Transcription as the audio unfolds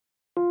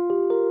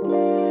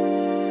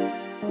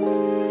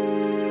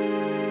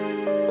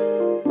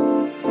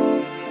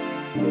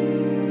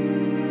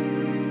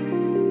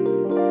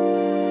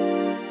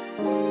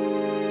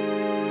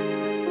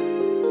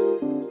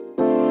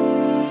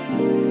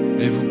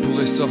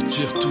pourrais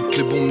sortir toutes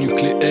les bombes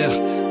nucléaires,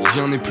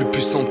 rien n'est plus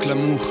puissant que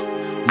l'amour.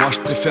 Moi je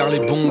préfère les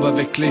bombes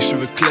avec les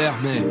cheveux clairs,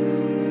 mais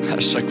à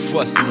chaque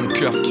fois c'est mon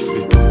cœur qui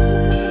fait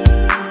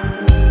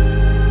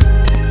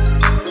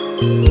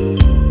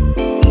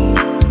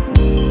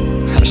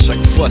à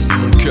chaque fois c'est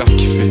mon cœur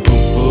qui fait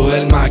oh,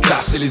 elle m'a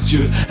cassé les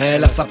yeux,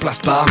 elle a sa place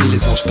parmi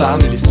les anges,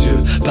 parmi les cieux.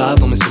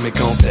 Pardon mais c'est mais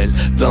quand elle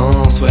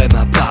danse, ouais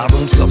ma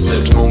pardon de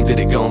sorcelle, je manque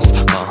d'élégance,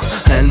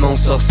 elle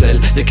m'ensorcelle,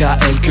 y'a qu'à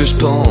elle que je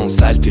pense.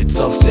 Saleté de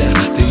sorcière,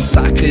 t'es une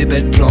sacrée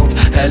belle plante.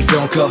 Elle fait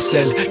encore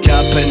celle qu'à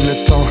peine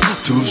le temps,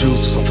 toujours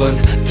sous son phone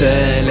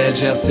tel. Elle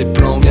gère ses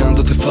plans, rien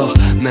d'autre est fort,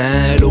 mais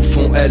elle, au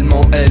fond elle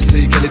ment, elle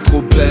sait qu'elle est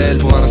trop belle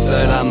pour un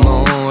seul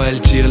amant. Elle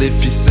tire les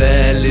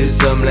ficelles,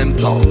 les hommes l'aiment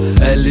tant,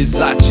 elle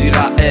les attire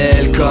à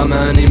elle comme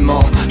un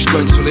aimant. Je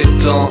cogne sur les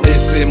temps et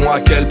c'est moi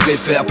qu'elle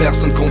préfère,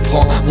 personne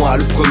comprend. Moi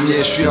le premier,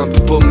 je suis un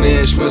peu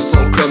paumé, je me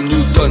sens comme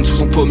Newton sous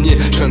son pommier.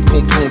 Je viens de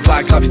comprendre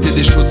la gravité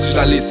des choses, si je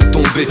la laissais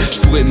tomber, je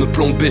pourrais me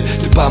plomber,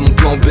 t'es pas mon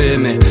plan B.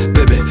 Mais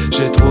bébé,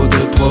 j'ai trop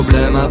de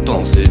problèmes à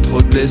penser,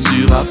 trop de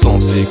blessures à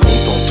penser.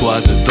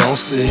 Contente-toi de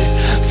danser,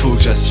 faut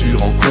que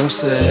j'assure en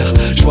concert.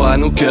 Je vois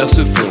nos cœurs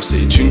se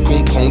foncer, tu ne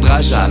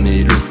comprendras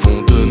jamais le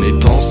fond de mes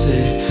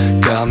pensées,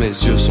 car mes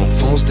yeux sont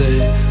fonce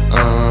des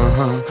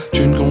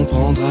tu ne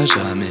comprendras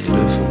jamais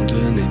le fond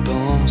de mes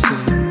pensées.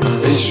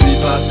 Et je suis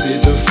passé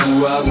de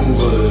fou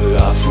amoureux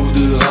à fou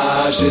de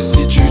rage. Et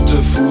si tu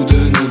te fous de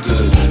nous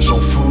deux, j'en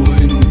fous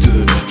une ou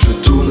deux. Je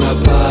tourne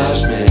la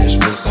page mais je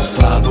me sens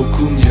pas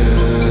beaucoup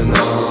mieux.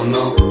 Non,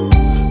 non,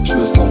 je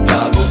me sens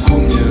pas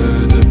beaucoup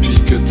mieux depuis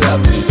que t'as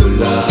pris de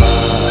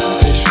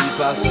l'âge. Et je suis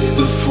passé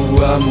de fou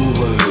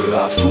amoureux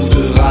à fou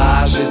de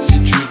rage. Et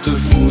si tu te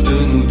fous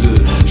de nous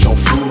deux, j'en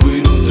fous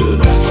une ou deux.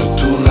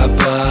 Je tourne la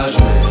page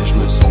mais je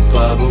me sens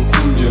pas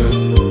beaucoup mieux.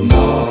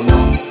 Non,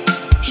 non,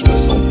 je me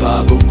sens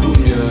pas beaucoup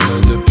mieux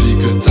depuis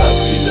que t'as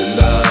pris de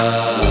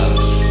l'âge.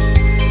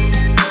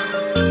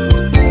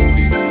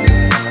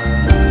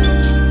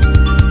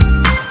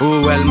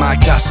 Oh, elle m'a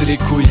cassé les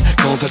couilles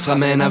quand elle se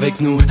ramène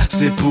avec nous.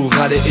 C'est pour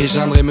aller et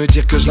geindre et me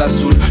dire que je la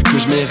saoule, que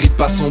je mérite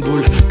pas son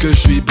boule, que je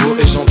suis beau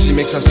et gentil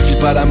mais que ça suffit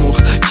pas l'amour,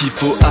 qu'il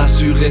faut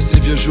assurer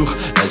ses vieux jours.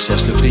 Elle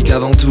cherche le fric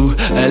avant tout,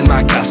 elle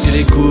m'a cassé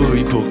les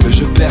couilles pour que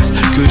je perce,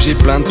 que j'ai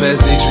plein de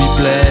pèse et que je lui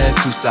plaise.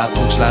 Tout ça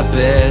pour que je la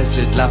baisse,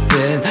 j'ai de la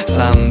peine,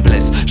 ça me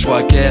blesse. Je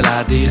vois qu'elle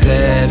a des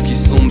rêves qui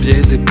sont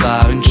biaisés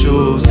par une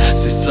chose,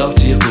 c'est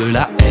sortir de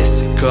la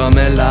S. Et comme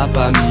elle a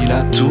pas mis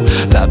la toux,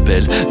 la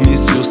belle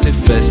mise sur ses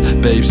fesses,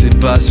 babe c'est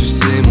pas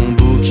sucer mon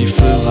bout qui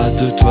fera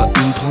de toi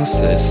une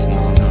princesse.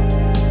 Non,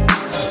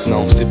 non,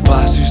 non c'est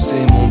pas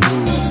sucer mon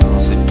bout, non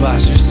c'est pas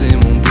sucer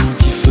mon bout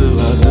qui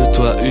fera de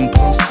toi une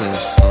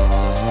princesse.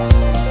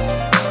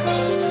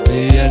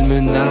 Et elle me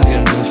nargue,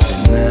 elle me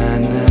fait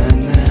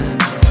nanana.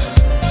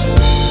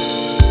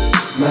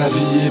 Ma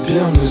vie est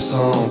bien me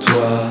sans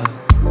toi.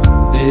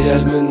 Et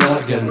elle me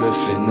nargue, elle me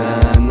fait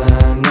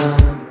nanana.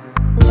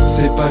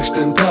 C'est pas que je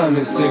t'aime pas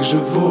mais c'est que je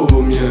vaux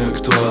mieux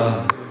que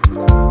toi.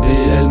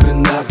 Et elle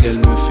me nargue, elle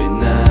me fait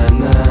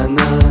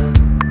nanana.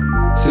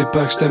 C'est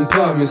pas que je t'aime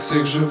pas mais c'est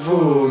que je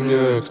vaux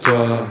mieux que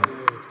toi.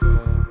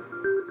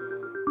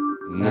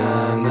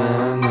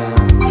 Nanana.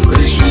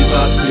 Et je suis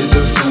passé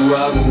de fou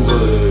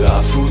amoureux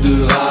à fou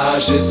de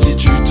rage. Et si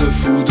tu te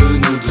fous de nous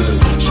deux,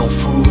 j'en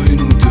fous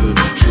une ou